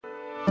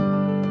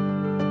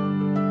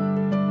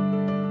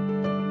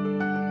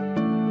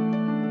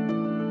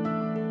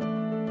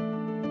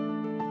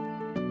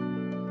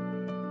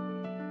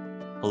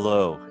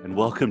Hello, and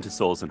welcome to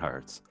Souls and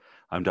Hearts.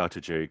 I'm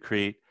Dr. Jerry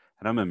Crete,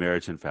 and I'm a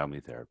marriage and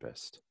family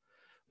therapist.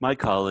 My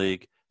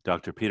colleague,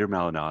 Dr. Peter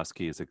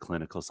Malinowski, is a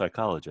clinical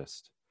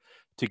psychologist.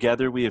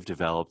 Together, we have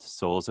developed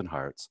Souls and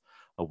Hearts,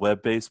 a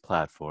web-based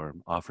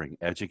platform offering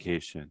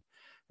education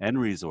and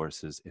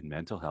resources in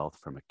mental health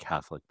from a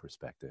Catholic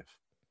perspective.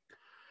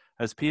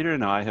 As Peter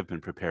and I have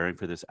been preparing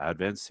for this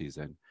Advent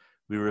season,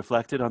 we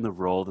reflected on the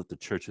role that the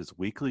Church's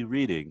weekly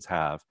readings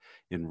have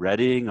in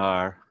readying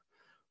our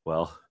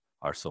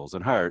souls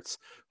and hearts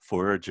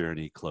for a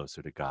journey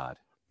closer to God.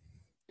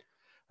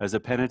 As a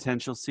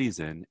penitential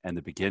season and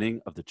the beginning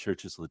of the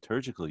Church's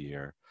liturgical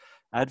year,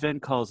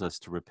 Advent calls us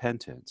to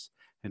repentance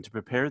and to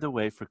prepare the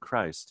way for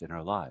Christ in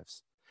our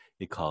lives.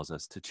 It calls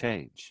us to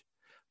change.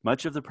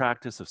 Much of the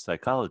practice of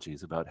psychology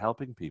is about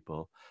helping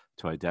people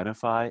to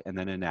identify and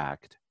then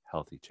enact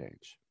healthy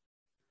change.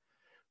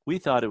 We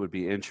thought it would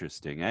be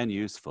interesting and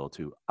useful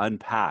to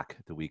unpack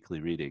the weekly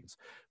readings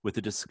with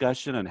a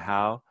discussion on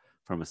how,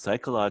 from a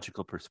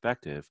psychological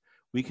perspective,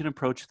 we can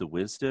approach the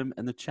wisdom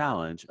and the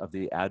challenge of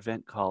the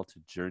Advent call to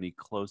journey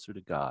closer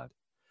to God,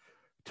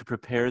 to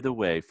prepare the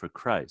way for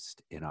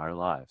Christ in our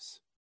lives.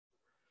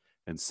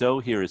 And so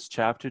here is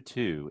Chapter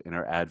 2 in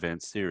our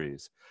Advent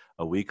series,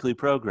 a weekly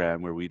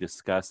program where we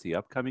discuss the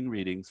upcoming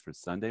readings for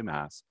Sunday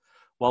Mass,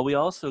 while we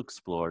also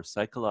explore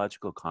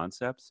psychological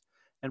concepts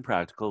and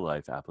practical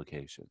life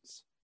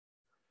applications.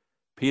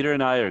 Peter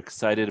and I are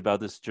excited about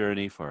this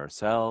journey for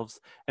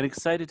ourselves and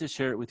excited to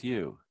share it with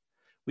you.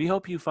 We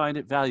hope you find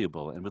it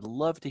valuable and would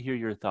love to hear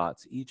your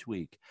thoughts each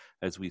week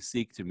as we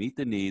seek to meet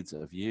the needs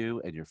of you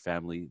and your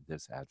family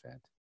this Advent.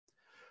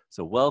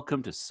 So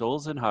welcome to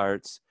Souls and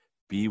Hearts,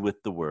 Be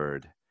with the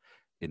Word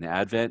in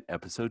Advent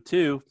Episode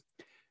 2.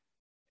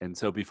 And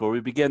so before we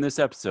begin this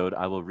episode,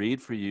 I will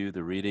read for you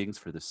the readings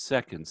for the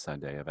second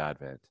Sunday of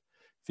Advent.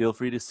 Feel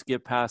free to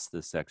skip past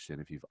this section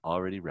if you've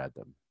already read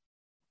them.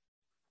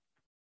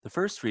 The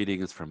first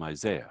reading is from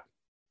Isaiah.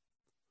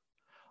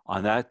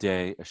 On that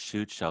day, a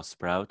shoot shall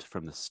sprout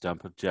from the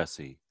stump of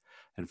Jesse,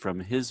 and from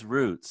his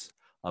roots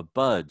a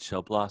bud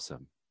shall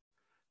blossom.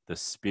 The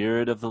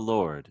Spirit of the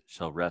Lord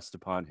shall rest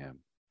upon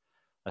him,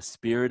 a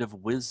spirit of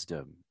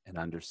wisdom and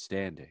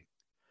understanding,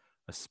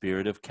 a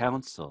spirit of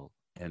counsel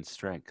and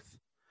strength,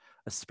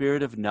 a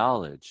spirit of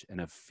knowledge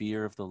and of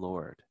fear of the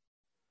Lord.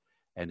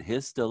 And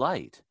his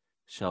delight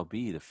shall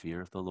be the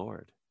fear of the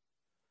Lord.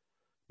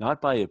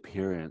 Not by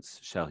appearance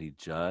shall he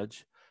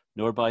judge,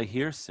 nor by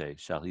hearsay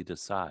shall he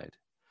decide.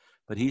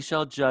 But he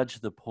shall judge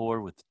the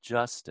poor with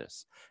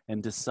justice,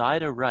 and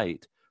decide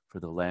aright for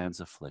the land's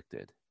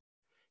afflicted.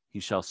 He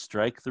shall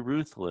strike the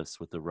ruthless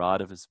with the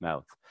rod of his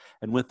mouth,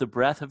 and with the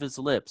breath of his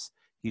lips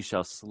he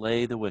shall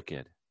slay the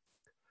wicked.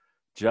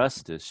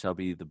 Justice shall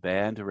be the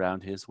band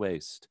around his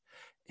waist,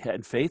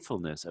 and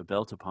faithfulness a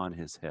belt upon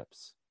his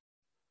hips.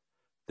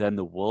 Then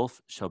the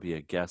wolf shall be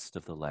a guest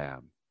of the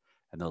lamb,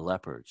 and the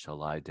leopard shall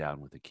lie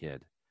down with the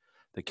kid.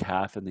 The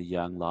calf and the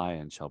young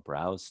lion shall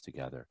browse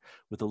together,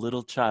 with a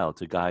little child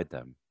to guide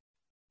them.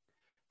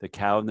 The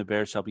cow and the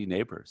bear shall be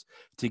neighbors.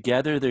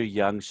 Together their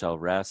young shall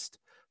rest.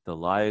 The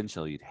lion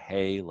shall eat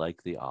hay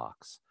like the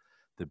ox.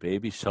 The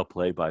baby shall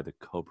play by the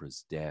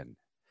cobra's den,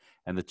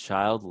 and the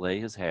child lay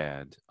his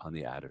hand on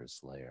the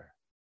adder's lair.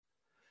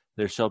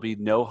 There shall be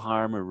no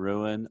harm or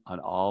ruin on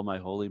all my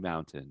holy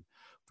mountain,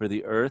 for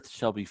the earth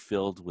shall be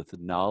filled with the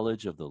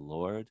knowledge of the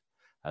Lord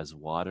as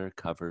water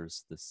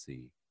covers the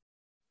sea.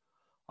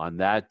 On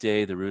that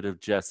day, the root of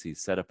Jesse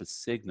set up a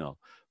signal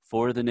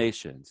for the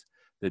nations.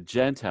 The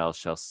Gentiles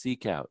shall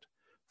seek out,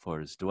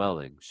 for his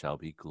dwelling shall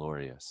be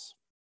glorious.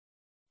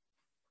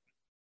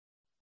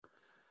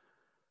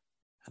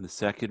 And the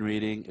second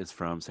reading is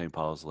from St.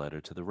 Paul's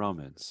letter to the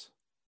Romans.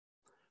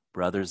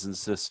 Brothers and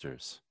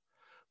sisters,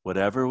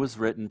 whatever was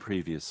written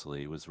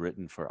previously was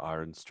written for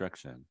our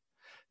instruction,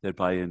 that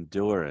by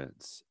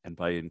endurance and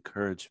by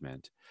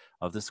encouragement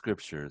of the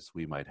Scriptures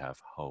we might have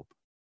hope.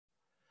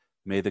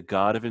 May the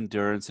God of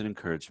endurance and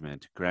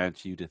encouragement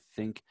grant you to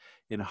think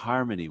in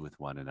harmony with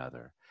one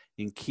another,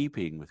 in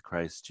keeping with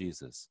Christ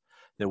Jesus,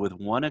 that with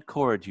one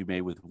accord you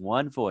may with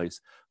one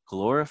voice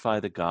glorify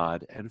the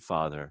God and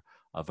Father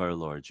of our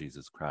Lord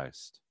Jesus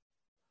Christ.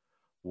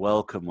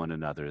 Welcome one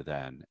another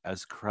then,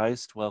 as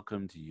Christ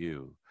welcomed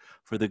you,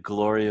 for the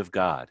glory of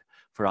God.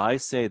 For I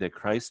say that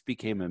Christ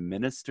became a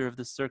minister of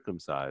the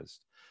circumcised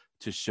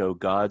to show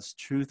God's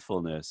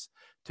truthfulness,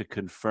 to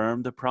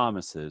confirm the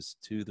promises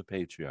to the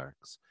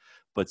patriarchs,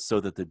 but so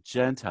that the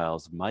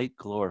Gentiles might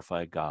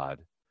glorify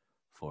God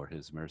for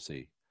his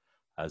mercy.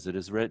 As it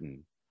is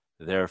written,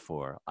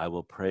 therefore I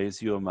will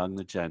praise you among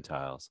the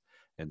Gentiles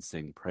and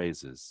sing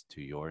praises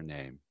to your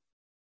name.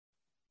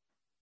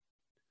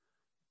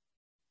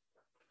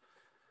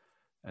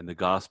 And the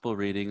gospel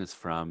reading is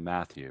from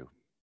Matthew.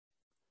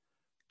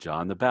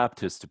 John the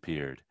Baptist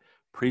appeared,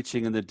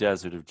 preaching in the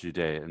desert of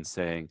Judea and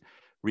saying,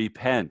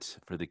 repent,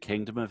 for the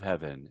kingdom of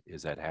heaven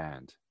is at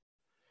hand.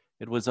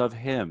 It was of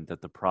him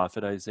that the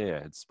prophet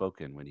Isaiah had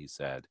spoken when he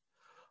said,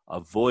 a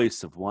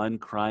voice of one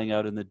crying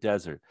out in the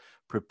desert,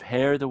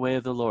 prepare the way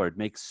of the Lord,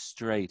 make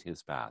straight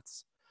his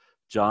paths.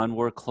 John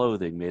wore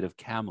clothing made of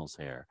camel's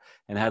hair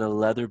and had a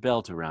leather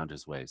belt around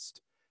his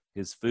waist.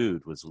 His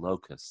food was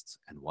locusts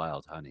and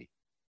wild honey.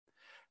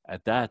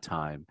 At that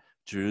time,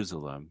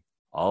 Jerusalem,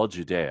 all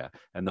Judea,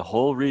 and the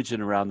whole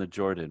region around the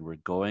Jordan were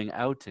going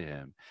out to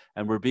him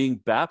and were being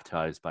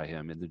baptized by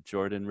him in the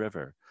Jordan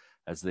River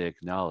as they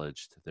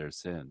acknowledged their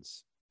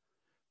sins.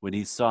 When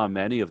he saw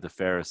many of the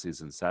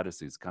Pharisees and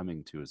Sadducees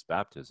coming to his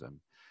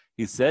baptism,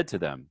 he said to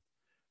them,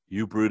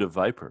 "You brood of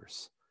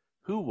vipers,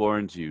 who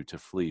warned you to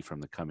flee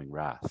from the coming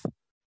wrath?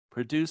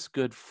 Produce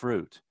good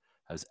fruit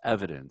as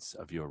evidence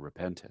of your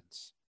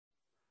repentance.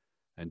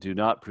 And do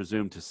not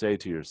presume to say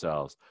to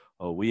yourselves,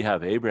 'Oh, we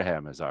have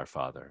Abraham as our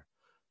father.'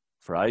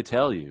 For I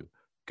tell you,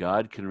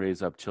 God can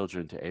raise up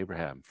children to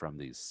Abraham from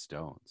these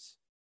stones.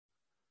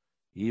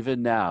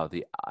 Even now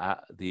the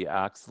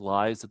axe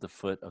lies at the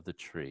foot of the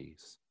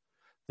trees.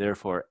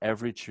 Therefore,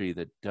 every tree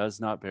that does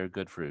not bear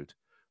good fruit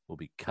will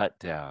be cut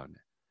down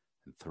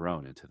and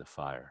thrown into the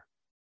fire.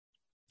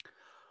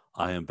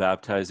 I am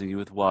baptizing you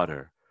with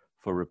water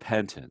for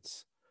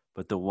repentance,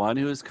 but the one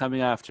who is coming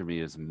after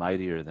me is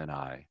mightier than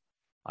I.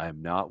 I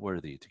am not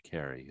worthy to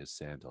carry his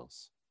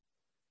sandals.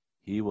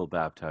 He will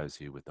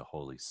baptize you with the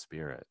Holy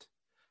Spirit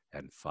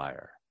and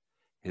fire.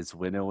 His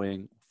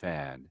winnowing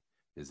fan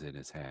is in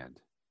his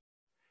hand.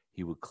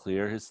 He will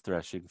clear his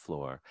threshing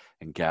floor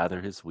and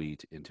gather his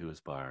wheat into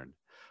his barn,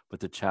 but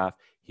the chaff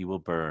he will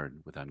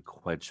burn with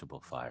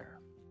unquenchable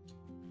fire."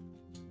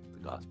 The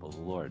Gospel of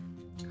the Lord.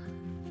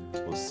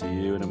 We'll see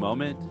you in a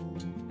moment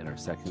in our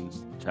second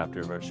chapter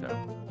of our show.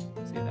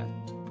 See you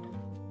then.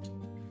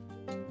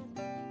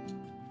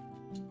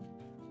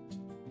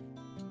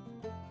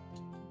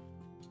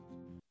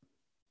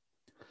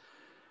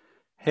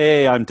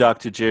 Hey, I'm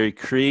Dr. Jerry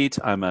Crete.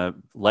 I'm a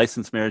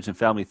licensed marriage and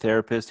family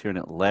therapist here in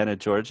Atlanta,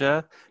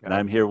 Georgia, and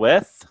I'm here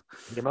with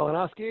Peter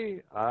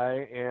Malinowski.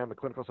 I am a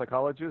clinical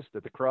psychologist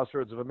at the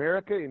Crossroads of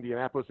America,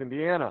 Indianapolis,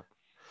 Indiana.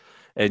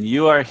 And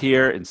you are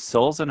here in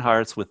Souls and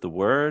Hearts with the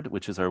Word,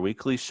 which is our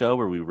weekly show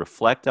where we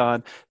reflect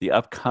on the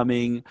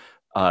upcoming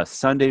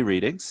Sunday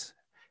readings.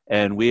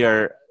 And we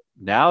are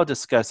now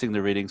discussing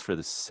the readings for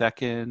the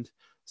second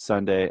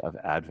Sunday of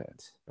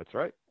Advent. That's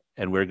right.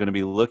 And we're going to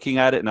be looking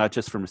at it not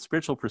just from a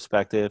spiritual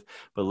perspective,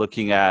 but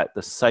looking at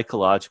the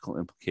psychological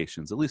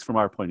implications, at least from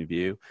our point of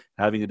view,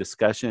 having a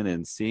discussion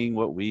and seeing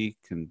what we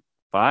can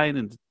find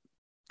and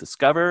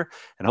discover,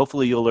 and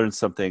hopefully you'll learn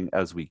something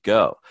as we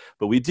go.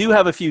 But we do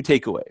have a few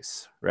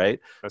takeaways, right?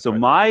 That's so right.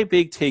 My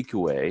big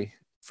takeaway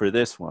for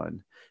this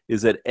one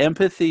is that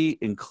empathy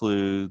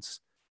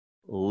includes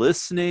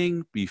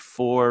listening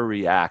before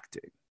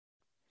reacting.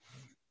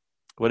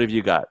 What have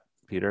you got,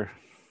 Peter?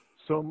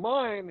 So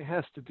mine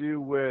has to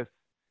do with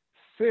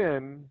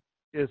sin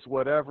is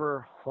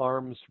whatever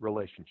harms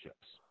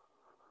relationships.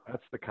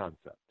 That's the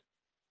concept.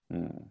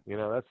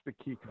 That's the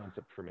key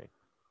concept for me.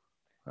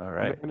 All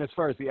right. And as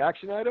far as the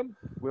action item,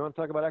 we want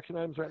to talk about action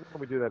items right now?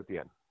 We do that at the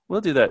end.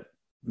 We'll do that.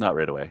 Not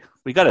right away.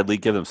 We got to at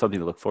least give them something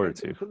to look forward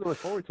to. Something to look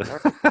forward to.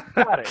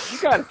 You got it.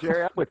 You got it,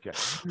 Jerry. I'm with you.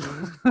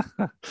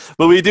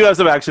 But we do have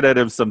some action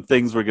items, some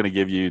things we're going to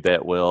give you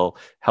that will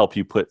help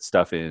you put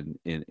stuff in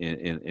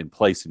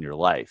place in your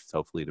life,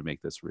 hopefully to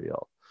make this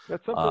real.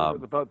 That's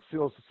something about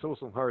Souls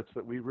and Hearts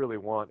that we really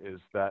want, is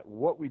that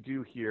what we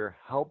do here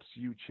helps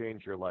you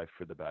change your life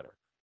for the better.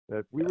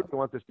 That we really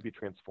want this to be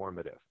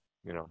transformative,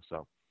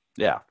 so.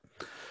 Yeah.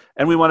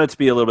 And we want it to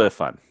be a little bit of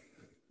fun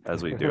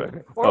as we do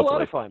it. Or a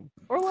lot of fun.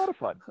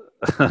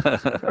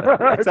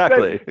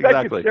 Exactly.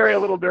 That gets Jerry a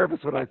little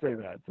nervous when I say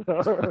that.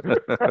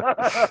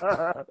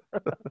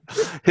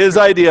 His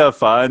idea of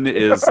fun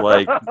is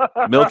like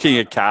milking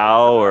a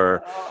cow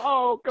or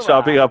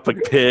chopping up a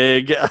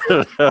pig.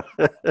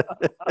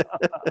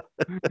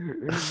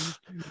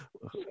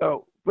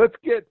 So let's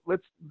get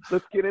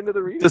into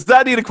the reading. Does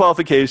that need a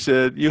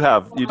qualification? You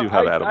do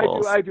have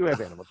animals. I do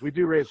have animals. We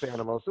do raise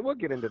animals, so we'll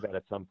get into that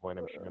at some point,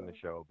 I'm sure, in the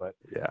show. But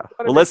yeah,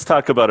 well, let's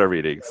talk about our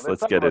readings. Yeah,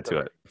 let's get into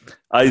it.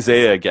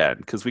 Isaiah again,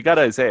 because we got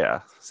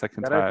Isaiah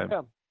second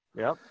time.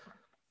 Yeah.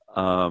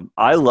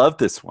 I love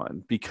this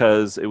one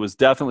because it was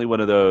definitely one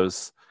of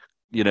those,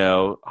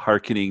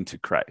 hearkening to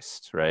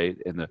Christ, right?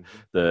 And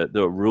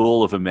the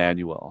rule of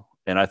Emmanuel.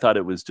 And I thought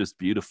it was just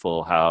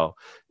beautiful how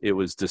it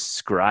was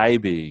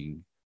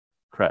describing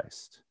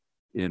Christ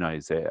in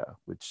Isaiah,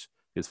 which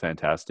is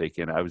fantastic.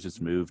 And I was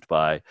just moved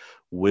by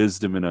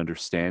wisdom and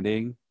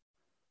understanding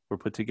were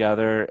put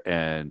together,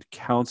 and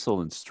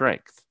counsel and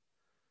strength.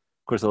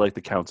 Of course, I like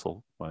the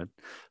counsel one,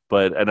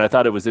 and I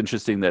thought it was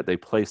interesting that they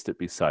placed it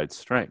beside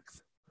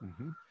strength.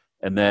 Mm-hmm.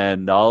 And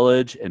then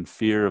knowledge and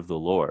fear of the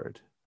Lord.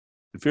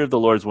 And fear of the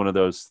Lord is one of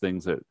those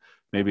things that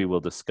maybe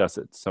we'll discuss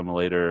at some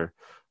later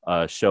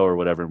show or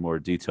whatever in more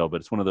detail, but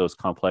it's one of those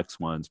complex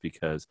ones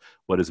because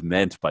what is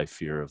meant by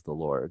fear of the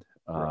Lord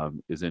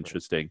is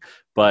interesting.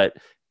 But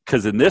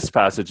because in this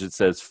passage it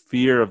says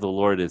fear of the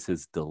Lord is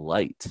his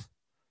delight.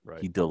 Right.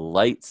 He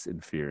delights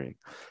in fearing.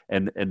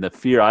 And the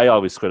fear I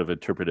always sort of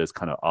interpret as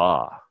kind of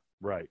awe.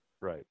 Right.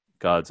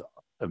 God's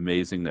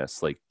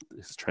amazingness, like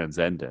his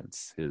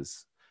transcendence,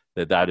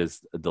 that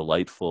is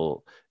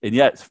delightful. And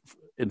yet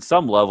in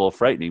some level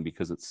frightening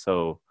because it's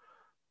so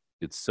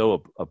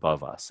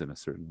above us in a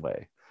certain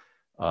way.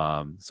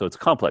 So it's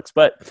complex,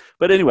 but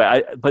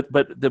anyway, but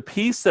the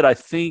piece that I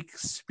think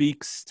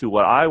speaks to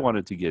what I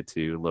wanted to get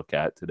to look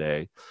at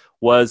today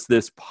was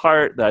this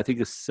part that I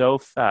think is so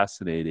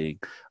fascinating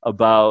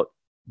about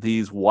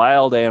these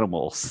wild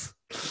animals.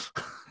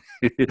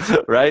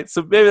 Right,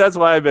 so maybe that's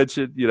why I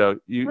mentioned,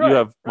 you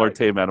have more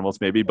tame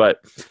animals maybe, but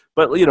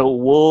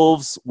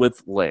wolves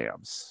with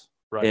lambs,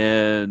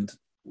 and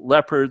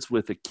leopards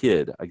with a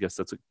kid. I guess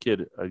that's a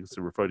kid. I guess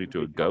they're referring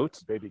to a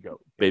goat. Baby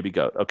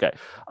goat. Okay.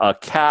 A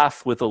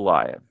calf with a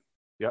lion.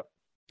 Yep.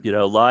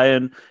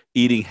 Lion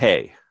eating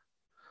hay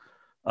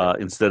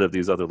instead of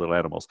these other little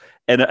animals,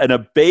 and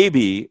a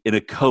baby in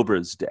a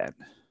cobra's den.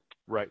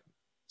 Right.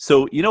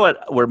 So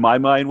where my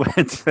mind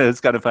went,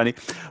 it's kind of funny,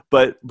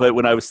 but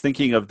when I was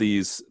thinking of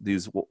these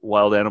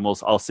wild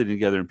animals all sitting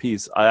together in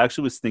peace, I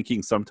actually was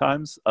thinking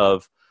sometimes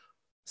of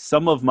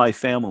some of my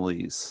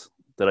families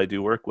that I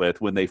do work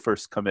with when they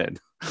first come in.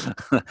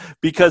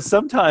 Because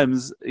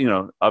sometimes,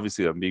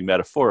 obviously I'm being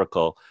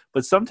metaphorical,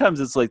 but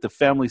sometimes it's like the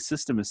family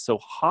system is so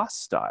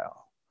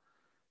hostile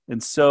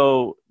and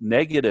so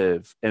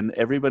negative, and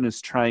everyone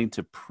is trying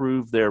to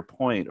prove their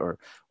point or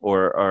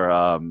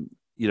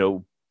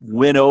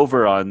win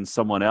over on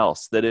someone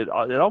else, that it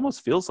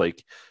almost feels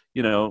like,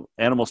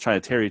 animals trying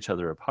to tear each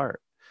other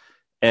apart.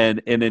 And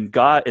in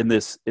God, in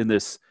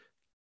this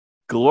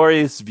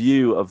glorious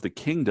view of the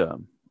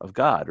kingdom of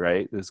God,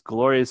 right? This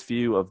glorious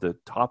view of the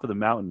top of the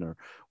mountain, or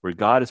where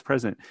God is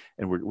present,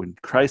 and when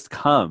Christ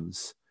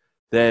comes,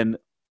 then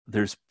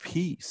there's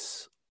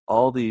peace.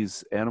 All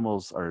these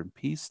animals are in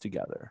peace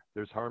together.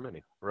 There's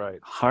harmony, right?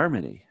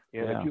 Harmony.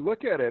 And if you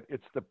look at it,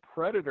 it's the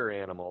predator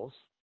animals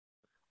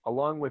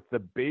along with the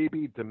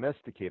baby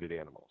domesticated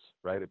animals,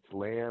 right? It's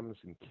lambs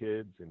and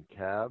kids and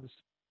calves,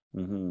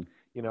 mm-hmm.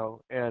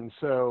 And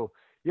so,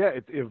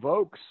 it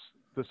evokes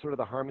the sort of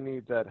the harmony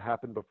that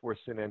happened before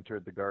sin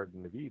entered the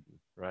Garden of Eden,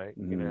 right?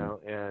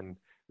 Mm-hmm. And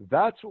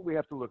that's what we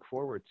have to look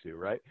forward to,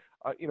 right?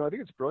 I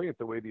think it's brilliant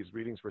the way these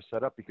readings were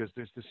set up, because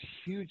there's this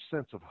huge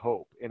sense of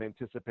hope and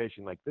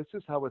anticipation, like this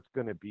is how it's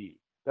going to be.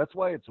 That's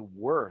why it's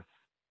worth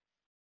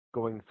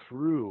going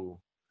through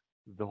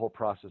the whole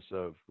process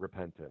of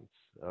repentance,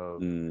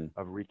 of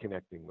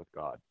reconnecting with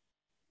God,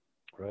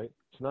 right?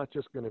 It's not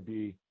just going to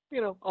be,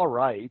 all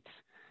right.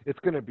 It's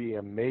going to be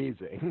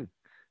amazing.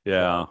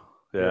 Yeah.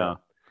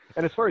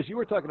 And as far as you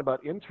were talking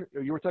about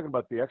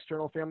the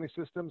external family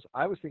systems,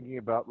 I was thinking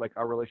about like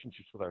our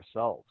relationships with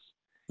ourselves.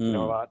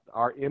 About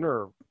our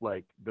inner,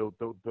 like the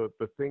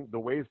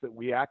ways that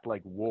we act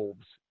like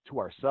wolves to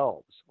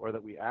ourselves, or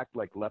that we act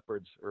like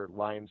leopards or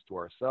lions to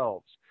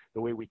ourselves,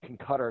 the way we can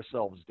cut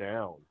ourselves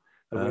down,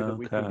 the way that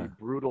we can be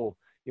brutal,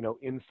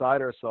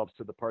 inside ourselves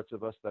to the parts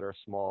of us that are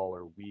small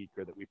or weak,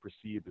 or that we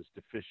perceive as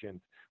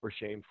deficient or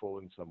shameful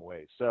in some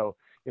way. So,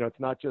 it's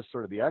not just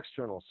sort of the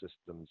external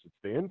systems, it's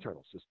the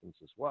internal systems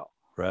as well.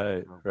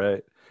 Right. Yeah.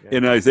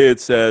 In Isaiah, it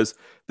says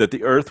that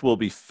the earth will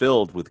be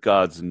filled with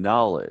God's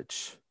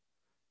knowledge.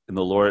 And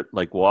the Lord,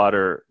 like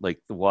water, like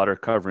the water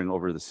covering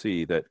over the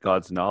sea, that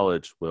God's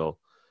knowledge will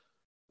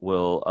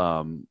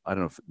I don't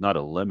know, if not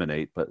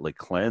eliminate, but like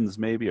cleanse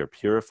maybe, or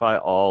purify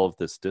all of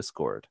this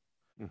discord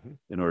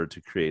in order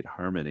to create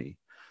harmony.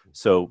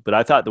 So, but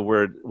I thought the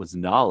word was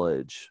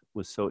knowledge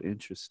was so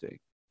interesting.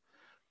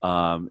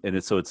 And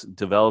it's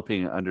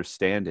developing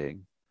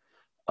understanding,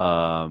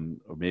 or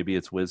maybe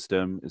it's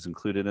wisdom is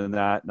included in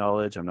that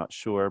knowledge. I'm not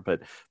sure,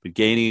 but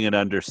gaining an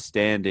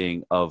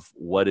understanding of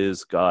what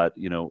is God,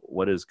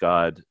 what is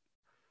God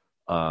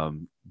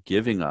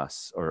giving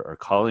us or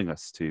calling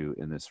us to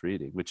in this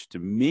reading, which to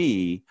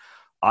me,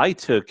 I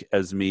took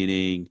as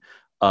meaning,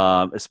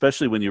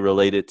 especially when you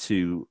relate it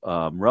to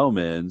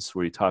Romans,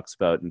 where he talks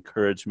about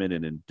encouragement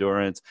and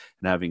endurance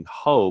and having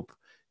hope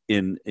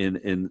in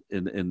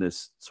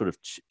this sort of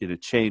in a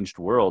changed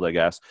world, I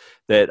guess,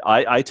 that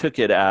I took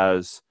it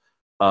as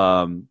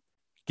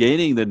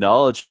gaining the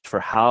knowledge for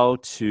how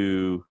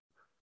to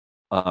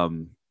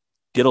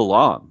get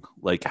along,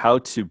 like how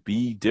to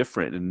be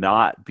different and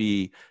not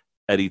be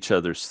at each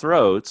other's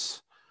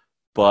throats,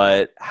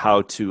 but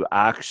how to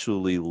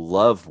actually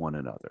love one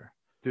another.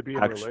 To be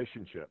in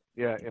relationship.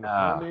 Yeah, in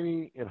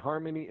harmony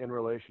in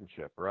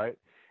relationship, right?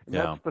 And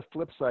that's the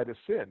flip side of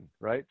sin,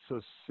 right?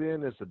 So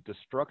sin is a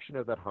destruction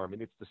of that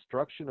harmony. It's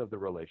destruction of the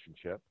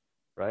relationship,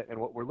 right? And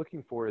what we're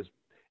looking for is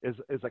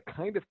a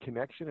kind of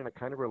connection and a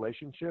kind of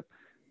relationship,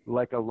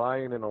 like a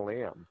lion and a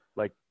lamb,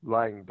 like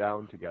lying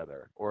down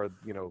together, or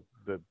the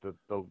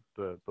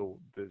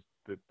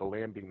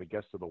lamb being the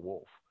guest of the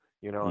wolf.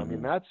 I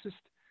mean,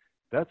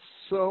 that's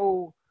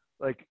so,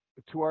 like,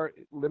 to our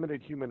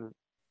limited human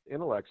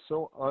intellect,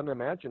 so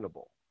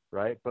unimaginable,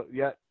 right? But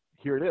yet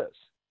here it is.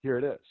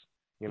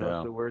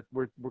 So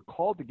we're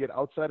called to get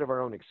outside of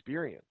our own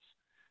experience,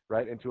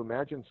 right? And to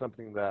imagine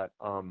something that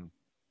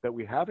that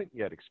we haven't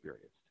yet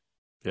experienced.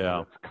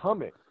 It's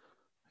coming.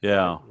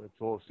 Yeah. It's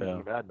the whole season Yeah.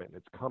 of Advent.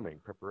 It's coming,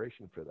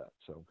 preparation for that.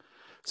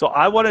 So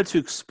I wanted to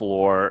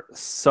explore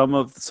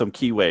some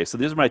key ways. So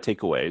these are my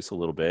takeaways a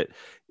little bit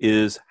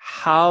is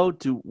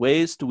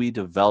ways do we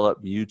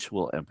develop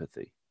mutual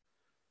empathy?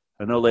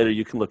 I know later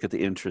you can look at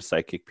the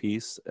intrapsychic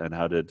piece and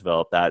how to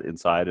develop that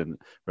inside and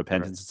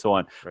repentance and so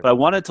on. Right. But I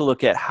wanted to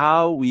look at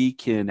how we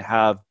can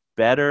have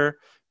better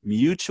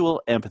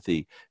mutual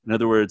empathy. In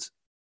other words,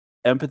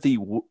 empathy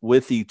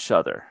with each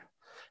other,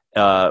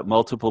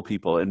 multiple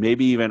people, and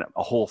maybe even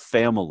a whole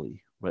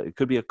family. Right? It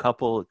could be a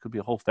couple, it could be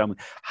a whole family.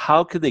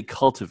 How could they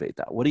cultivate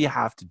that? What do you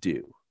have to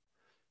do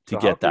to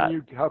get that?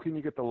 How can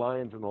you get the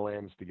lions and the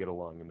lambs to get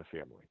along in the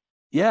family?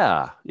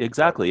 Yeah,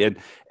 exactly.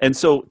 And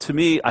so to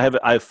me, I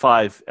have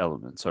 5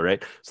 elements. All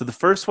right. So the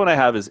first one I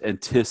have is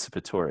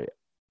anticipatory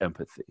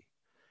empathy,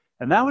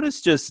 and that one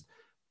is just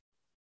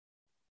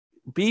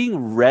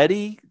being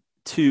ready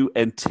to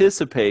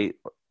anticipate,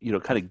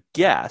 kind of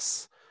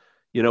guess,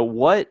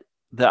 what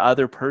the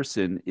other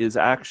person is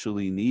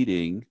actually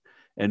needing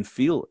and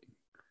feeling.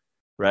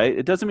 Right.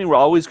 It doesn't mean we're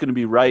always going to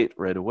be right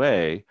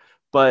away,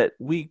 but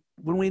when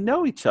we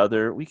know each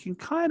other, we can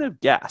kind of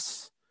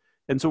guess.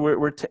 And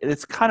so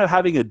it's kind of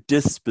having a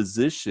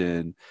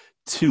disposition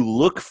to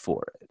look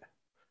for it,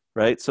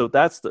 right? So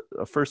that's the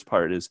first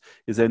part is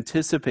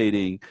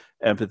anticipating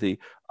empathy.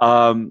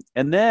 And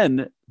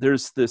then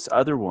there's this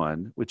other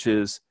one, which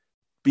is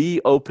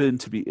be open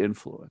to be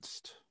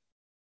influenced.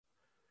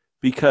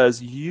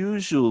 Because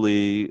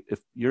usually, if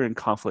you're in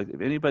conflict,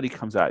 if anybody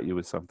comes at you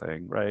with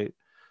something, right,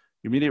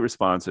 your immediate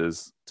response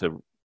is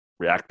to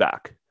react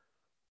back,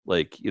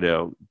 like,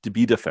 to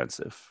be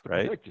defensive,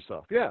 right? Protect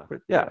yourself. Yeah.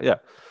 Yeah.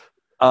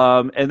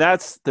 And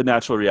that's the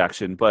natural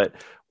reaction. But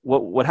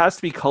what has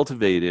to be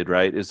cultivated,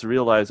 right, is to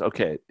realize,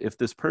 okay, if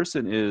this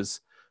person is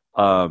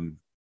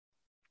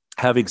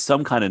having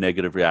some kind of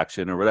negative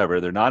reaction or whatever,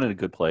 they're not in a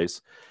good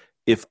place.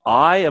 If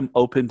I am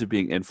open to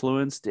being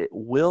influenced, it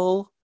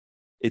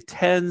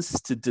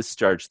tends to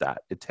discharge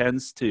that. It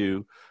tends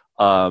to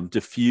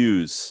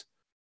diffuse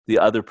the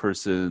other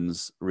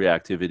person's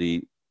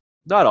reactivity.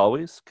 Not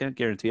always, can't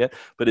guarantee it,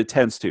 but it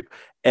tends to.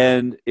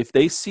 And if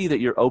they see that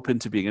you're open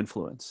to being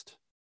influenced,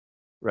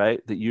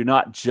 right, that you're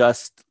not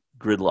just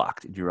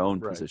gridlocked in your own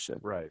position,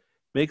 right,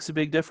 makes a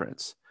big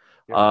difference.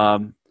 Yeah.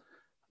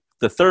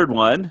 The third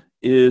one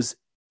is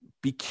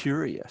be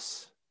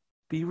curious.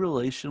 Be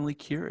relationally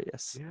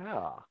curious.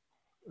 Yeah.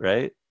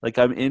 Right? Like,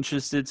 I'm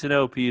interested to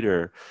know,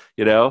 Peter,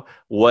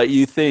 what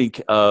you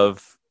think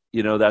of,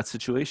 that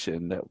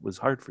situation that was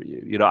hard for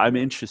you. I'm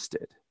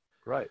interested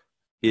Right.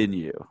 in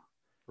you.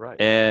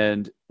 Right.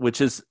 And which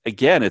is,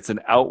 again, it's an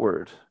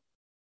outward.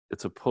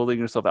 It's a pulling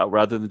yourself out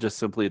rather than just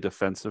simply a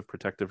defensive,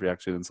 protective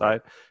reaction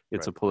inside.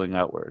 It's a pulling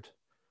outward.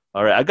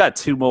 All right, I got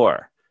 2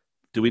 more.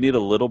 Do we need a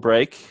little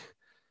break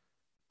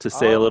to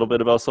say a little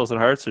bit about Souls and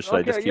Hearts, or should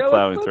I just keep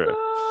plowing through?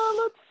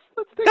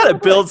 Let's take Gotta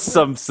build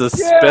some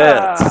suspense.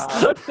 Yeah,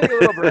 let's take a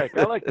little break.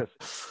 I like this.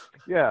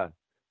 Yeah.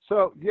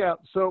 So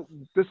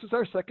this is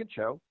our second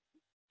show.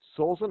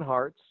 Souls and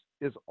Hearts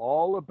is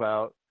all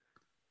about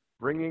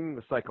bringing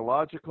the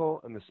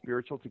psychological and the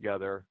spiritual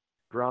together,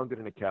 grounded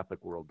in a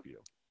Catholic worldview,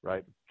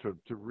 right?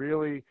 To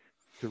really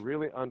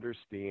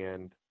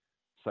understand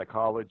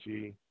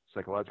psychology,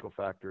 psychological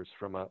factors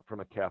from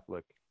a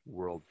Catholic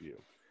worldview.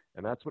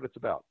 And that's what it's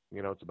about.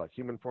 It's about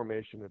human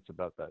formation. It's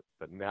about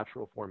that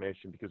natural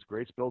formation, because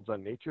grace builds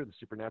on nature, the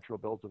supernatural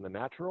builds on the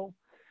natural,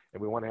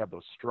 and we want to have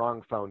those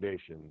strong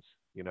foundations,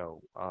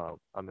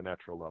 on the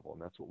natural level,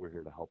 and that's what we're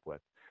here to help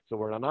with. So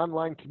we're an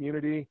online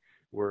community.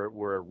 We're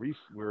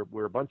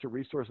a bunch of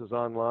resources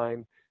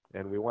online,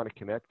 and we want to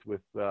connect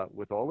with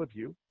all of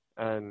you,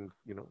 and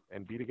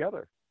and be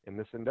together in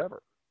this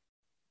endeavor.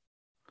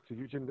 It's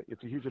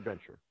a huge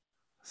adventure.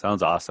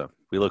 Sounds awesome.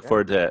 We look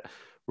forward to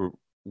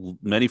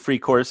many free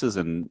courses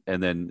and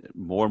then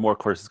more and more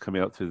courses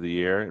coming out through the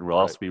year, and we'll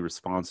also be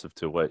responsive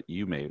to what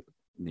you may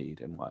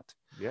need and want.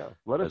 Yeah,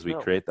 let us as we know.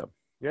 create them.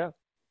 Yeah,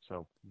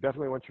 so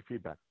definitely want your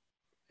feedback.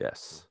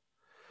 Yes.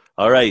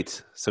 All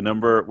right. So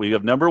number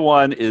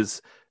 1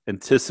 is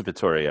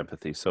anticipatory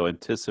empathy. So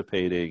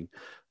anticipating,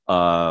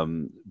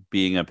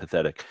 being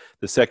empathetic.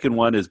 The second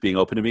one is being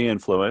open to being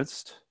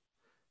influenced.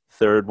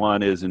 Third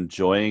one is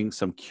enjoying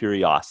some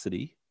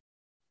curiosity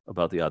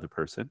about the other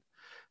person.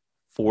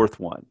 Fourth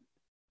one,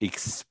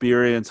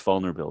 experience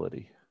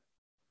vulnerability.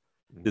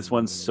 This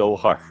one's so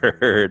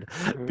hard.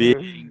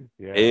 Being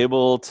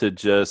able to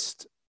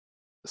just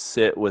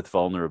sit with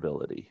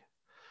vulnerability,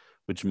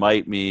 which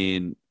might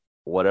mean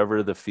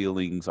whatever the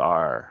feelings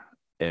are,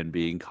 and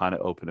being kind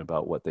of open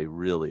about what they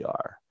really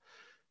are.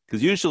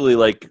 Because usually,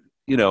 like,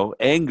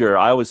 anger,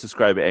 I always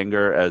describe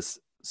anger as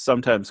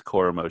sometimes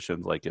core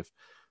emotions. Like if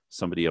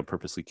somebody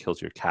purposely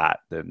kills your cat,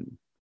 then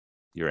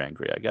you're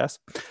angry, I guess.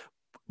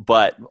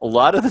 But a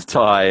lot of the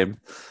time,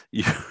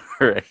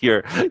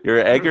 your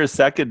anger is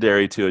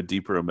secondary to a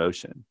deeper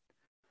emotion,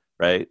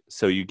 right?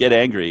 So you get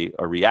angry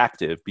or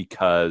reactive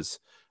because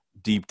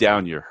deep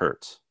down you're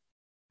hurt,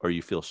 or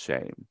you feel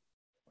shame,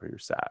 or you're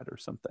sad or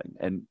something,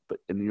 and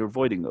you're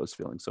avoiding those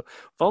feelings. So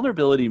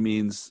vulnerability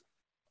means,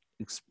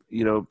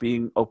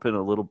 being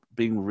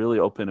really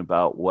open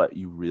about what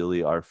you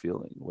really are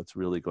feeling, what's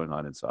really going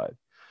on inside.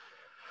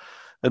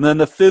 And then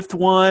the fifth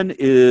one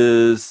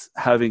is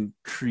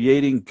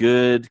creating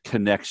good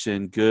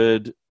connection,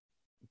 good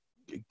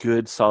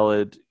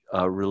solid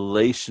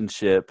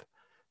relationship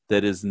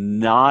that is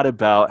not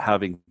about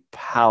having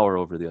power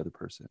over the other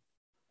person.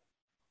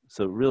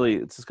 So really,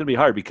 it's just going to be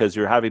hard because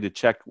you're having to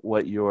check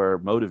what your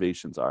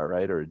motivations are,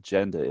 right? Or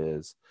agenda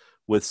is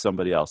with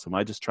somebody else. Am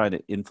I just trying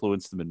to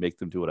influence them and make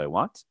them do what I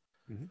want?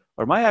 Mm-hmm.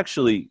 Or am I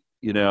actually,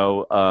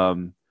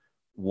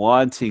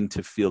 wanting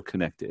to feel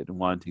connected and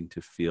wanting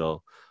to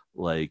feel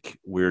like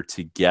we're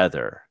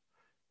together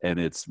and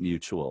it's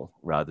mutual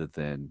rather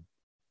than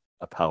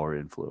a power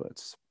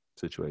influence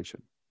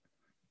situation?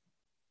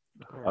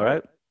 All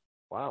right.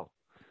 Wow.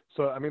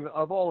 So, I mean,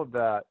 of all of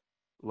that,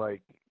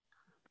 like,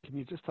 can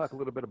you just talk a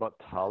little bit about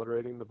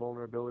tolerating the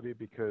vulnerability?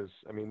 Because,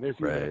 I mean, there's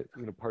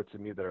even, parts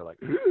of me that are like,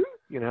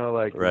 you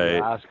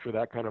ask for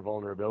that kind of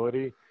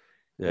vulnerability.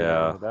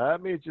 Yeah.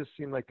 That may just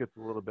seem like it's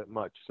a little bit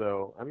much.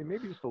 So, I mean,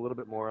 maybe just a little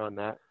bit more on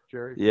that,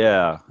 Jerry.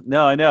 Yeah.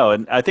 No, I know.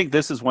 And I think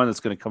this is one that's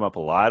going to come up a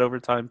lot over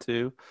time,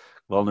 too.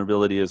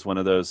 Vulnerability is one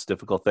of those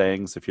difficult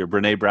things. If you're a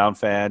Brene Brown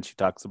fan, she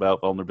talks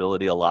about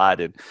vulnerability a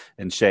lot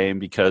and shame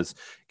because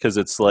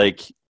it's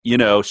like, we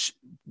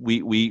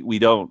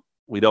don't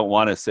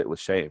want to sit with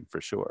shame for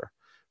sure,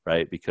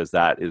 right? Because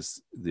that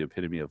is the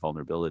epitome of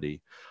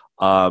vulnerability.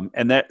 So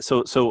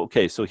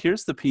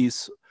here's the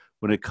piece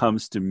when it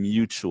comes to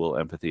mutual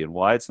empathy and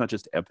why it's not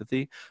just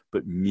empathy,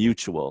 but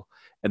mutual.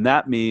 And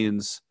that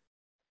means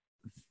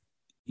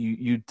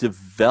you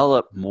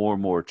develop more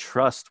and more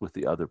trust with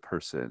the other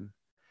person,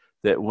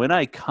 that when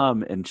I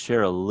come and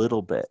share a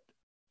little bit,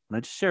 when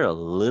I just share a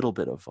little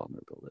bit of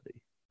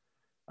vulnerability,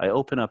 I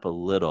open up a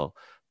little,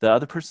 the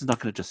other person's not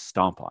going to just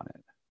stomp on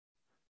it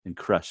and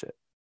crush it.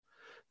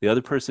 The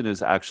other person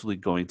is actually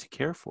going to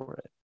care for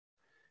it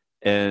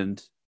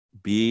and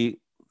be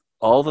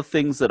all the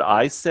things that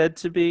I said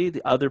to be,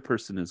 the other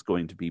person is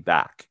going to be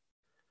back.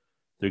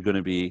 They're going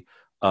to be,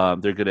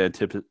 they're going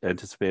to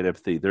anticipate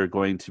empathy. They're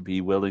going to be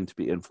willing to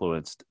be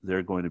influenced.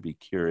 They're going to be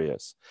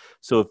curious.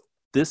 So if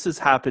this is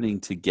happening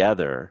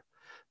together,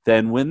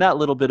 then when that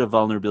little bit of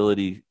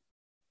vulnerability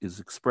is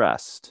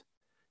expressed,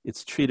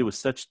 it's treated with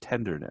such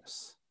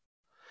tenderness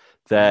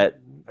that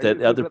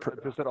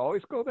does it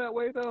always go that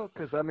way though?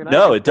 Because I mean,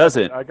 no, it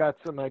doesn't. I got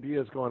some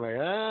ideas going like,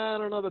 I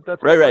don't know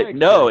that's right.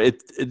 No,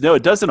 it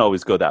doesn't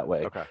always go that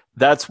way. Okay.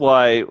 That's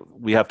why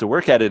we have to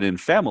work at it in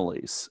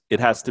families. It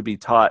has to be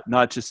taught,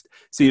 not just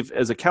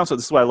as a counselor.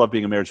 This is why I love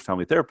being a marriage and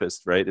family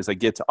therapist, right? Is I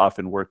get to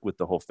often work with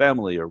the whole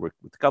family or work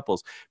with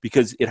couples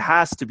because it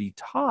has to be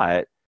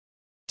taught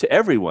to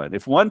everyone.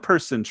 If one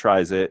person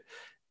tries it,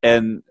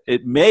 and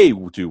it may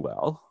do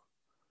well,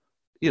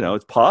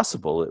 it's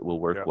possible it will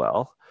work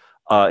well.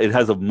 It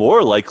has a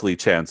more likely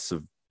chance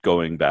of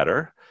going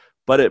better,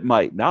 but it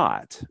might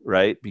not,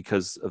 right?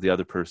 Because of the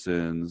other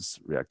person's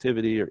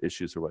reactivity or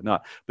issues or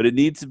whatnot. But it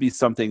needs to be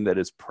something that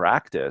is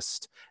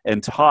practiced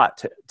and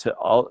taught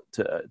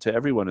to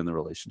everyone in the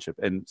relationship.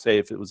 And say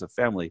if it was a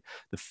family,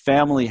 the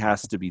family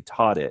has to be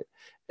taught it.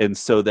 And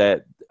so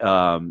that,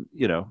 and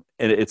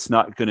it's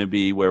not going to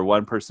be where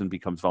one person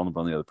becomes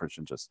vulnerable and the other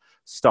person just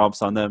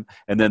stomps on them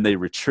and then they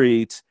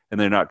retreat and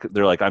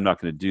they're like, I'm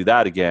not going to do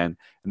that again.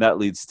 And that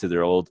leads to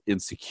their old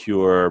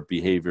insecure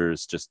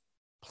behaviors just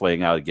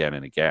playing out again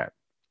and again.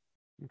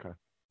 Okay.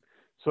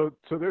 So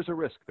there's a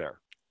risk there.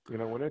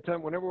 Whenever we're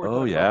talking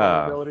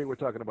about vulnerability, we're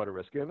talking about a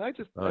risk. And I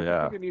think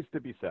it needs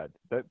to be said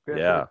that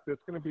there's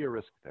going to be a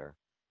risk there.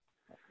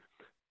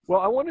 Well,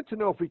 I wanted to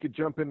know if we could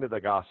jump into the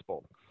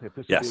gospel, if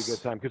this would be a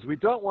good time, because we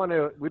don't want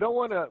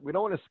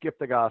to skip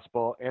the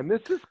gospel. And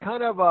this is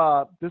kind of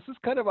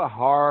a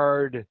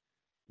hard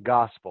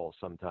gospel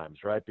sometimes,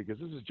 right? Because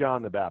this is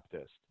John the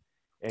Baptist.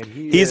 And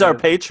he's our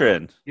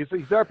patron. He's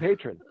our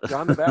patron,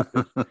 John the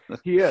Baptist.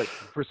 He is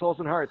for Souls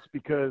and Hearts,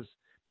 because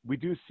we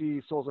do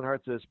see Souls and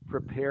Hearts as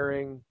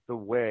preparing the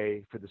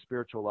way for the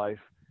spiritual life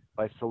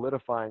by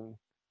solidifying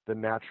the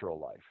natural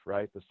life,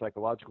 right? The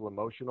psychological,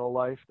 emotional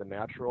life, the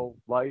natural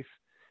life,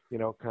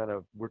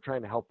 we're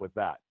trying to help with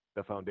that,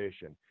 the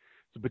foundation.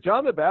 So, but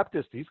John the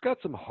Baptist, he's got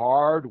some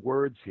hard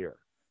words here.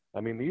 I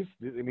mean, he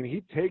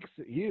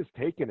has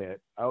taken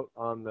it out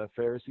on the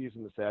Pharisees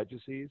and the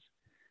Sadducees,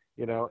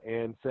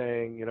 and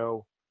saying,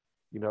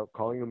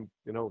 calling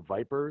them,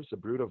 vipers, a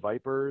brood of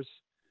vipers,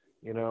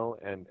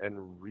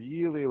 and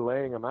really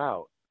laying them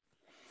out.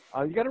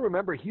 You got to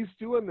remember, he's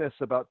doing this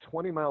about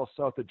 20 miles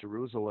south of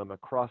Jerusalem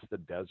across the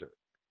desert,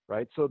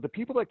 right? So the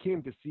people that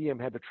came to see him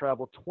had to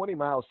travel 20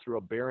 miles through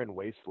a barren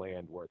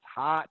wasteland where it's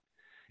hot,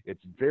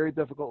 it's very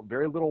difficult,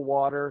 very little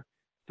water,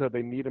 so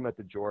they meet him at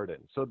the Jordan.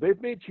 So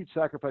they've made huge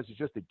sacrifices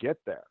just to get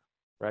there,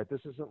 right?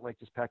 This isn't like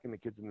just packing the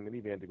kids in the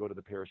minivan to go to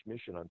the parish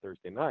mission on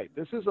Thursday night.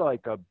 This is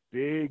like a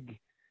big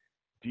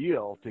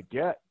deal to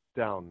get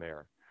down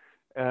there.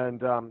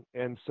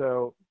 And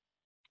so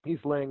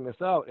he's laying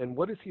this out. And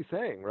what is he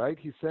saying, right?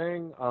 He's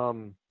saying,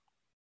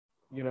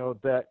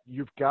 that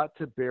you've got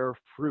to bear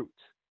fruit.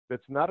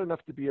 That's not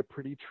enough to be a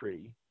pretty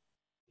tree.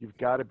 You've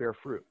got to bear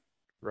fruit.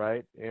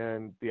 right?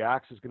 And the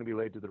axe is going to be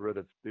laid to the root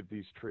of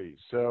these trees.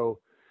 So,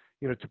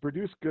 to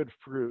produce good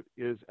fruit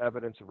is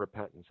evidence of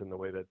repentance in the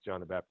way that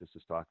John the Baptist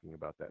is talking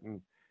about that. And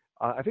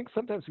I think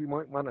sometimes we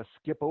might want to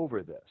skip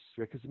over this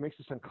because it makes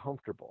us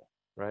uncomfortable,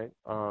 right?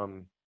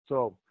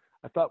 So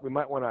I thought we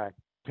might want to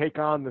take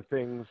on the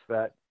things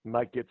that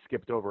might get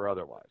skipped over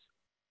otherwise.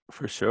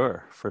 For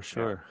sure.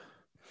 Yeah.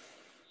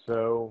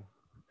 So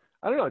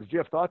I don't know. Did you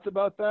have thoughts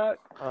about that?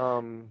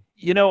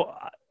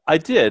 I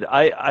did.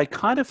 I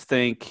kind of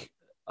think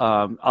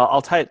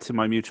I'll tie it to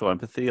my mutual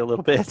empathy a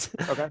little bit.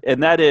 Okay.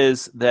 And that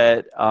is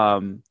that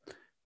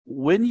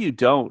when you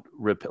don't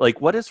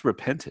like, what is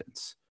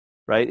repentance,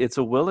 right? It's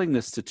a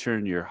willingness to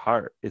turn your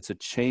heart. It's a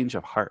change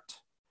of heart.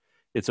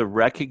 It's a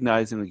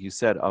recognizing, like you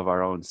said, of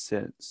our own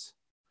sins,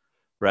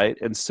 right?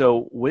 And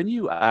so when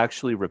you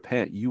actually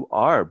repent, you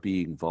are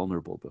being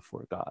vulnerable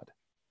before God.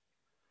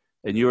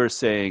 And you are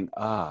saying,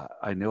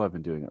 I know I've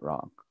been doing it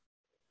wrong.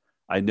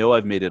 I know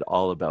I've made it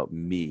all about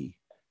me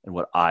and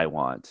what I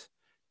want.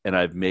 And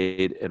I've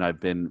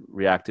been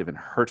reactive and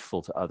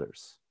hurtful to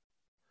others.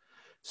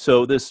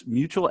 So this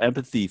mutual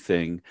empathy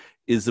thing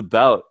is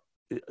about,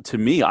 to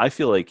me, I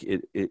feel like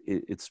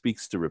it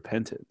speaks to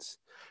repentance,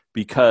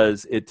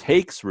 because it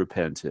takes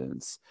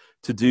repentance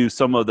to do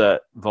some of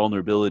that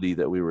vulnerability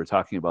that we were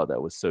talking about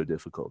that was so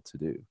difficult to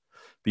do,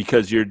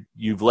 because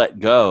you've let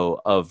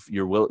go of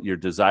your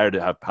desire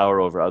to have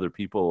power over other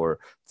people or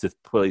to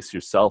place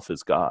yourself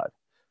as God,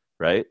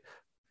 right?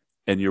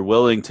 And you're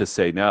willing to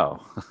say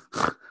no.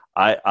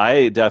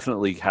 I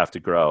definitely have to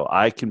grow.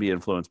 I can be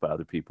influenced by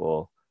other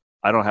people.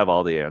 I don't have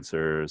all the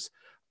answers.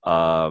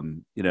 I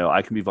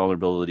can be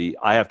vulnerability.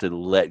 I have to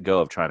let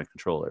go of trying to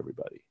control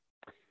everybody.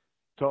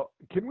 So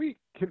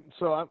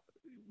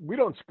we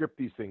don't script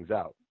these things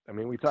out. I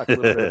mean, we talked a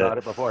little bit about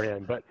it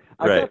beforehand, but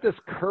I've got this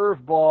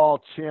curveball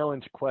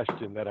challenge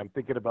question that I'm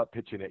thinking about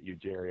pitching at you,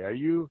 Jerry. Are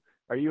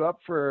you up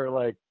for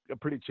like a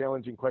pretty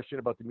challenging question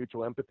about the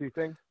mutual empathy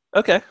thing?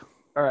 Okay.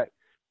 All right.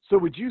 So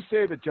would you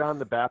say that John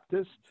the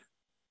Baptist,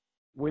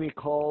 when he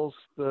calls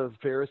the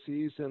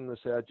Pharisees and the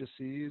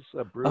Sadducees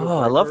a brood of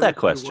vipers, I love that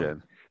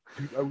question.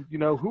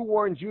 Who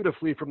warns you to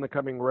flee from the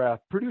coming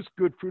wrath? Produce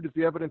good fruit as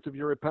the evidence of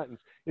your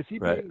repentance. Is he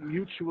being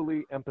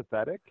mutually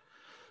empathetic?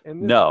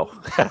 No.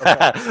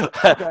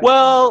 Okay.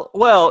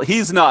 Well,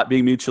 he's not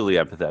being mutually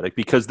empathetic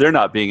because they're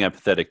not being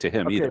empathetic to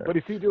him either. But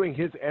is he doing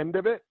his end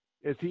of it?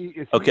 Is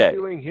he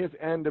doing his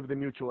end of the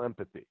mutual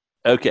empathy?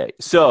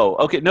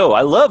 No,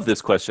 I love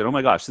this question. Oh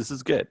my gosh, this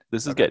is good.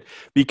 Good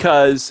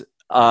because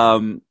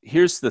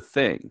here's the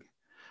thing.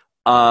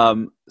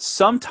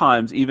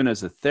 Sometimes, even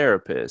as a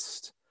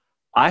therapist,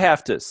 I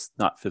have to,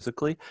 not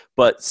physically,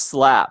 but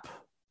slap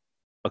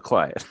a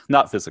client.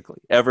 Not physically,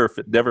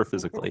 never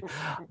physically.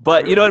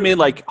 But you know what I mean?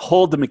 Like,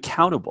 hold them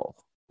accountable.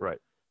 Right.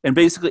 And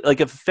basically,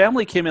 like, if a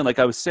family came in, like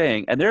I was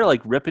saying, and they're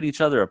like ripping each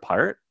other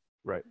apart,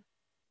 right,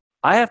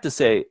 I have to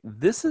say,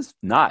 this is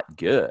not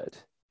good.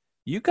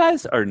 You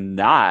guys are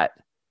not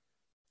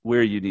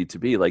where you need to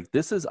be. Like,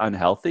 this is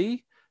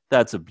unhealthy.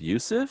 That's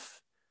abusive.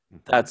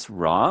 Mm-hmm. That's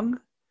wrong.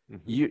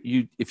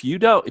 Mm-hmm.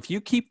 If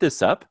you keep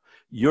this up,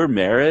 your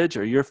marriage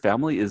or your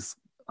family is,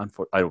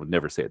 I would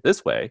never say it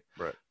this way,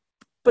 right,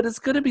 but it's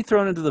going to be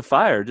thrown into the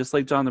fire, just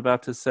like John the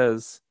Baptist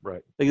says.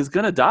 Right. Like, it's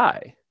going to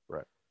die.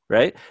 Right.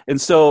 Right.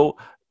 And so,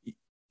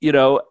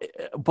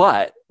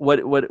 but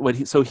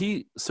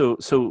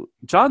so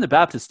John the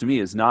Baptist to me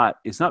is not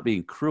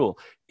being cruel.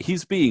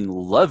 He's being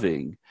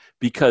loving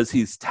because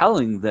he's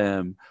telling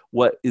them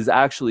what is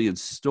actually in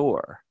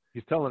store.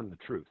 He's telling them the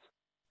truth.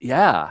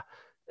 Yeah.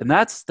 And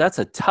that's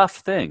a tough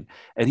thing.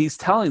 And he's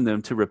telling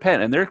them to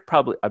repent. And they're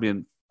probably, I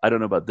mean, I don't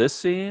know about this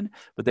scene,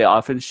 but they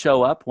often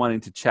show up wanting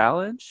to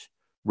challenge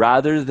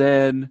rather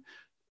than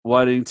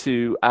wanting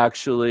to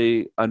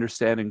actually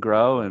understand and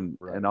grow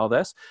and all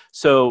this.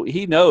 So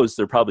he knows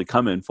they're probably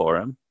coming for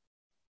him,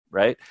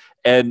 right?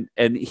 And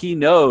he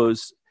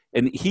knows,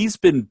 and he's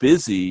been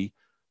busy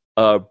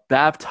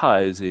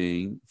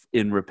baptizing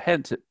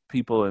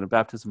people in a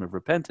baptism of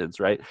repentance,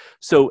 right?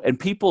 So, and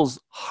people's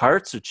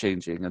hearts are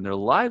changing and their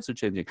lives are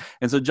changing.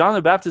 And so John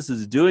the Baptist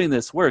is doing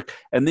this work,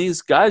 and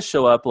these guys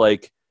show up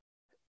like,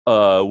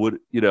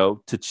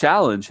 to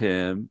challenge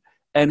him.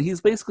 And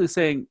he's basically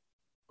saying,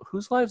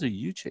 whose lives are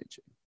you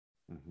changing?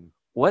 Mm-hmm.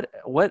 What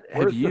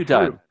have you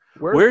done?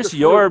 Where's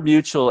your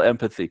mutual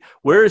empathy?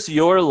 Where's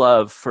your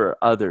love for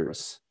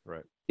others?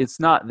 Right. It's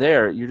not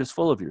there. You're just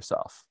full of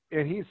yourself.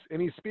 And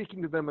he's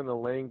speaking to them in the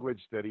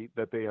language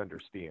that they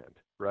understand,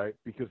 right?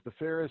 Because the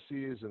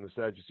Pharisees and the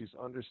Sadducees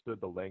understood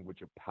the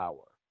language of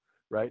power,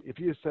 right? If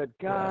you said,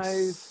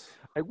 guys,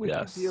 I wish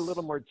you'd be a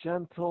little more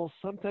gentle.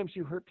 Sometimes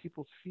you hurt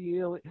people's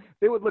feelings.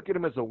 They would look at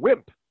him as a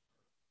wimp,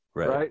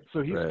 right?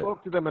 So he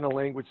spoke to them in a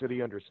language that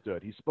he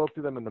understood. He spoke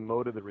to them in the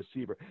mode of the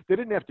receiver. They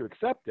didn't have to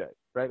accept it,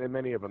 right? And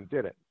many of them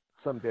didn't.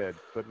 Some did,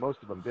 but most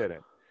of them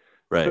didn't.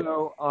 Right.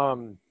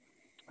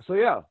 So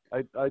yeah,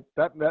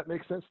 that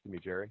makes sense to me,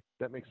 Jerry.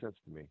 That makes sense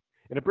to me.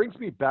 And it brings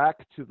me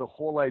back to the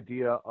whole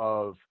idea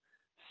of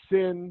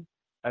sin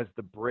as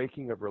the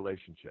breaking of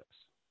relationships,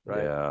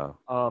 right? Yeah.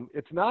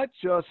 It's not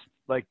just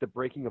like the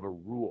breaking of a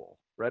rule,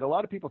 right? A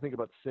lot of people think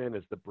about sin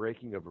as the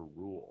breaking of a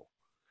rule.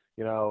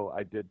 You know,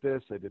 I did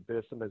this.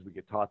 Sometimes we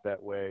get taught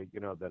that way,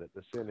 you know, that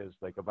the sin is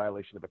like a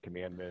violation of a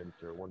commandment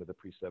or one of the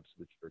precepts of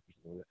the church or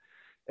something like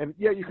that. And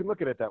yeah, you can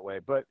look at it that way,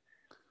 but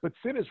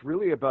sin is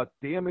really about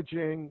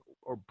damaging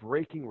or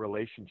breaking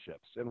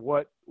relationships. And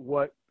what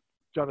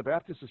John the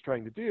Baptist is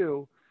trying to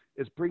do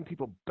is bring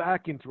people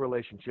back into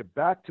relationship,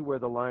 back to where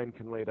the lion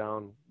can lay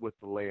down with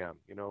the lamb,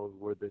 you know,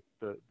 where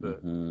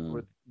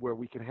where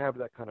we can have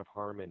that kind of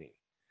harmony.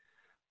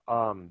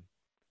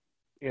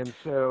 And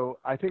so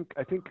I think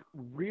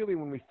really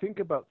when we think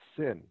about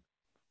sin,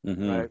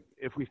 right,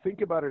 if we think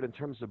about it in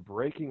terms of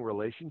breaking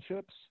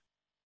relationships,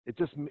 it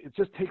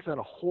just takes on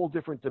a whole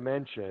different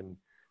dimension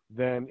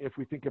than if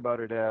we think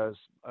about it as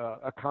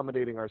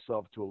accommodating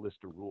ourselves to a list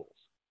of rules.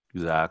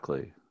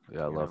 Exactly.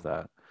 Yeah, I love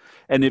that.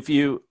 And if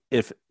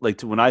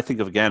when I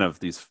think again of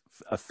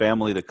a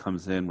family that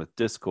comes in with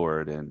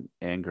discord and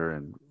anger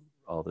and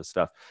all this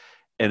stuff,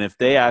 and if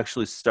they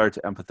actually start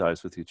to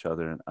empathize with each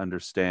other and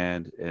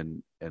understand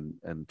and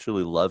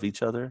truly love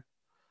each other,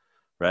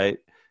 right,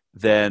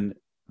 then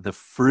the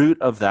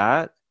fruit of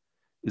that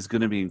is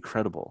going to be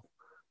incredible.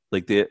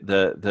 Like the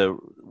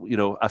you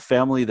know, a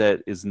family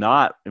that is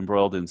not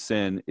embroiled in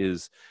sin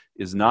is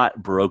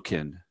not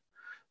broken.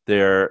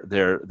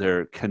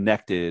 They're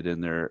connected,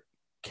 and they're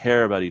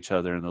care about each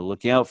other, and they're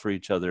looking out for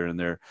each other, and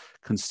they're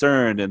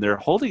concerned, and they're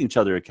holding each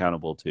other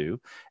accountable too,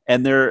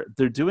 and they're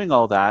doing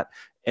all that,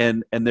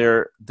 and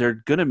they're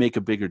going to make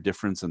a bigger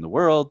difference in the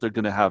world. They're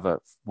going to have a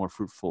more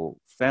fruitful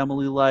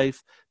family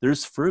life.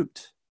 There's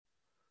fruit,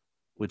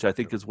 which I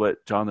think is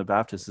what John the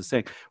Baptist is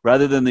saying.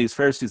 Rather than these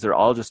Pharisees, they're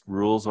all just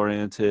rules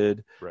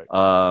oriented,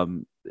 right.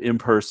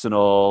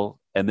 Impersonal,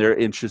 and they're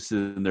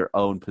interested in their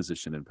own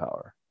position and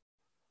power.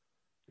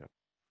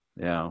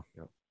 Yeah.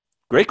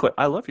 Great question.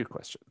 I love your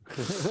question.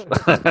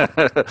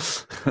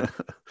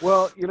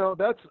 Well, you know,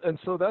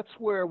 that's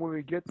where when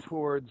we get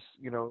towards,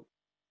 you know,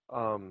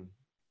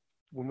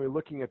 when we're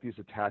looking at these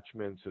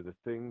attachments or the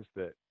things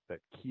that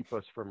keep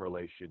us from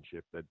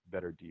relationship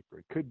that are deeper.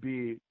 It could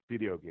be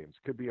video games,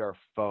 it could be our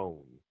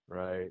phone,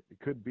 right? It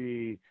could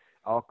be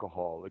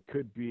alcohol, it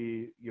could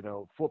be, you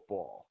know,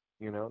 football.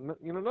 You know,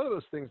 none of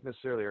those things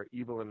necessarily are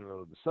evil in and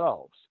of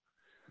themselves.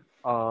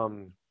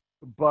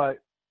 But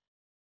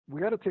we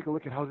got to take a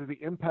look at how do they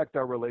impact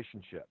our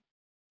relationship.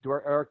 Do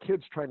our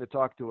kids trying to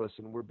talk to us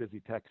and we're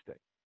busy texting,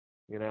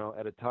 you know,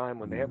 at a time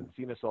when they haven't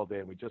seen us all day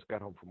and we just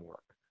got home from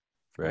work?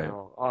 Right.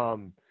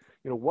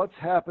 You know, what's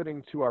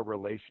happening to our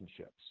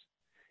relationships?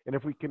 And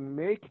if we can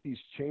make these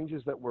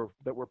changes that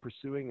we're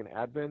pursuing in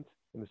Advent,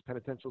 in this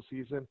penitential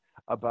season,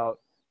 about,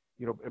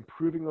 you know,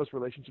 improving those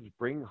relationships,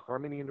 bringing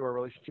harmony into our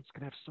relationships, it's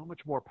going to have so much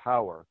more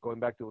power. Going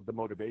back to the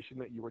motivation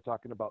that you were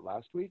talking about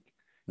last week,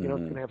 you know,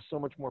 it's going to have so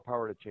much more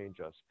power to change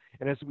us.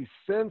 And as we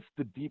sense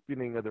the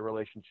deepening of the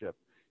relationship,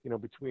 you know,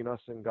 between us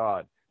and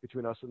God,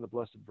 between us and the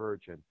Blessed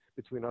Virgin,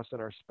 between us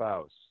and our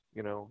spouse,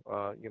 you know,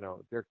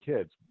 their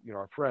kids, you know,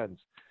 our friends,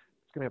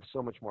 it's going to have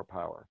so much more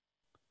power.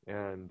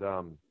 And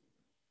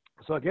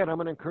so again, I'm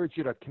going to encourage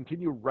you to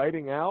continue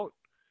writing out,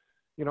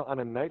 you know, on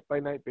a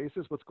night-by-night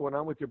basis, what's going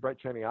on with your bright,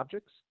 shiny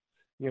objects,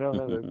 you know,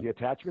 the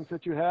attachments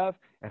that you have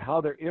and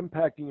how they're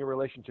impacting your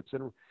relationships.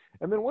 And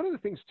then one of the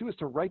things, too, is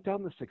to write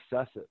down the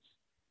successes.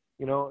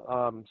 You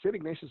know, St.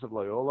 Ignatius of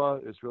Loyola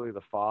is really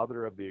the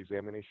father of the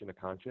examination of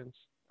conscience.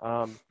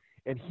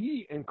 And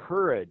he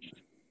encouraged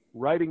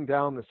writing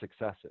down the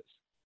successes,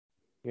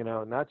 you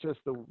know, not just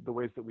the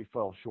ways that we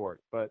fell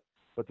short, but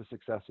the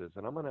successes.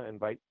 And I'm going to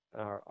invite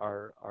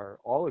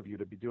all of you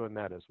to be doing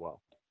that as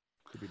well.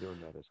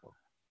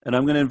 And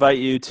I'm going to invite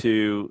you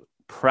to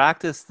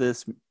practice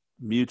this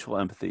mutual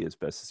empathy as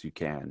best as you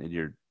can in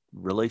your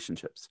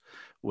relationships,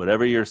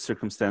 whatever your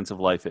circumstance of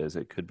life is.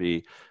 It could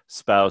be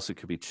spouse, it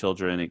could be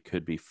children, it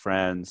could be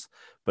friends,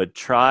 but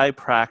try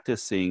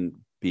practicing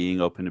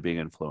being open to being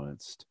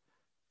influenced,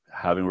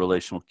 having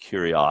relational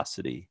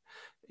curiosity.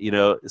 You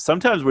know,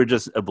 sometimes we're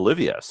just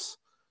oblivious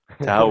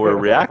to how we're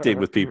reacting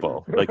with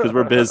people, like, because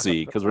we're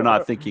busy, because we're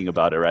not thinking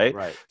about it,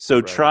 right?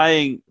 So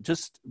trying,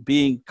 just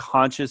being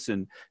conscious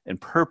and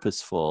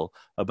purposeful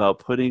about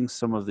putting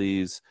some of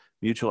these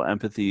mutual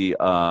empathy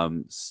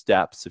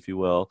steps, if you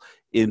will,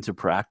 into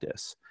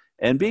practice,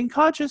 and being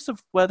conscious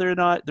of whether or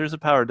not there's a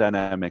power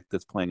dynamic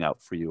that's playing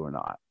out for you or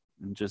not,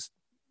 and just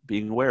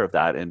being aware of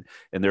that, and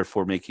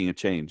therefore making a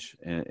change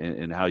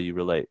in how you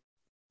relate.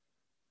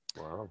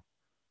 Wow.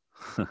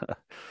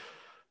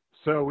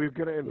 So we're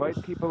going to invite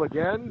people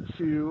again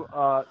to,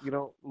 you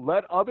know,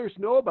 let others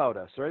know about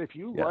us, right? If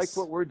you like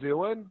what we're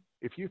doing,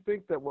 if you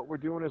think that what we're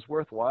doing is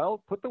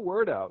worthwhile, put the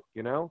word out,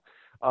 you know.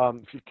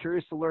 If you're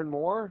curious to learn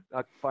more,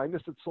 find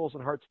us at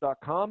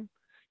soulsandhearts.com.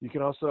 You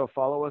can also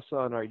follow us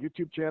on our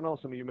YouTube channel.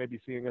 Some of you may be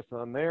seeing us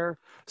on there.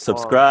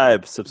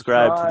 Subscribe to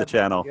the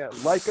channel. Yeah,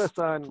 like us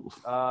on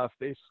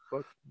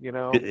Facebook, you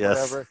know,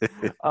 whatever,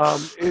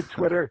 in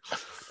Twitter,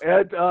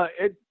 and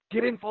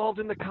get involved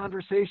in the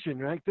conversation,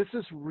 right? This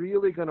is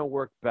really going to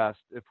work best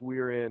if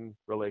we're in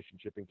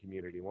relationship and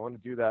community. We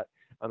want to do that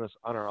on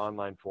our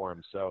online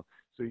forum. So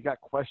So you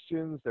got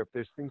questions, if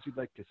there's things you'd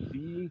like to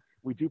see,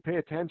 we do pay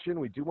attention.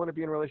 We do want to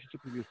be in a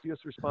relationship. You see us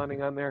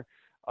responding on there.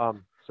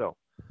 So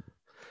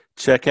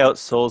check out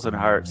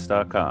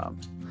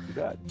soulsandhearts.com,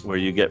 where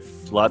you get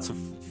lots of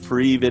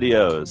free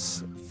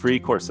videos, free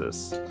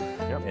courses,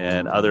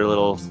 and other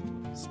little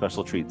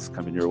special treats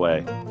coming your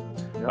way.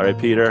 All right,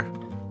 Peter.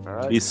 All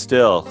right. Be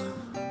still.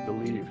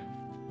 Believe.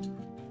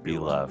 Be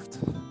loved.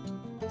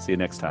 See you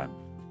next time.